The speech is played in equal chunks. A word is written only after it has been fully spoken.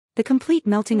The complete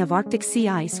melting of Arctic sea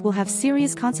ice will have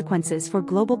serious consequences for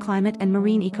global climate and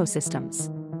marine ecosystems.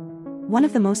 One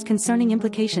of the most concerning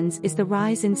implications is the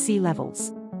rise in sea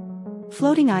levels.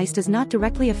 Floating ice does not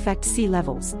directly affect sea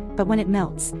levels, but when it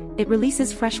melts, it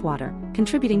releases freshwater,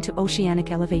 contributing to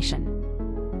oceanic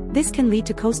elevation. This can lead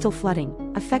to coastal flooding,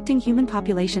 affecting human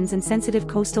populations and sensitive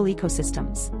coastal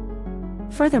ecosystems.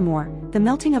 Furthermore, the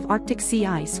melting of Arctic sea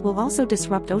ice will also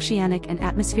disrupt oceanic and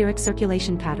atmospheric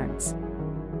circulation patterns.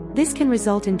 This can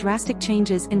result in drastic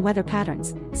changes in weather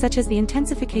patterns, such as the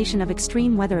intensification of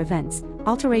extreme weather events,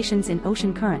 alterations in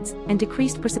ocean currents, and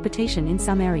decreased precipitation in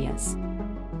some areas.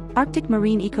 Arctic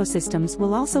marine ecosystems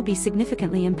will also be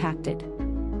significantly impacted.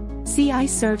 Sea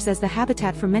ice serves as the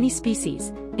habitat for many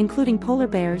species, including polar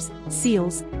bears,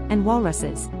 seals, and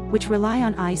walruses, which rely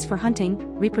on ice for hunting,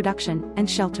 reproduction, and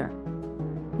shelter.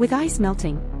 With ice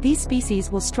melting, these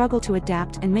species will struggle to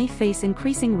adapt and may face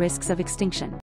increasing risks of extinction.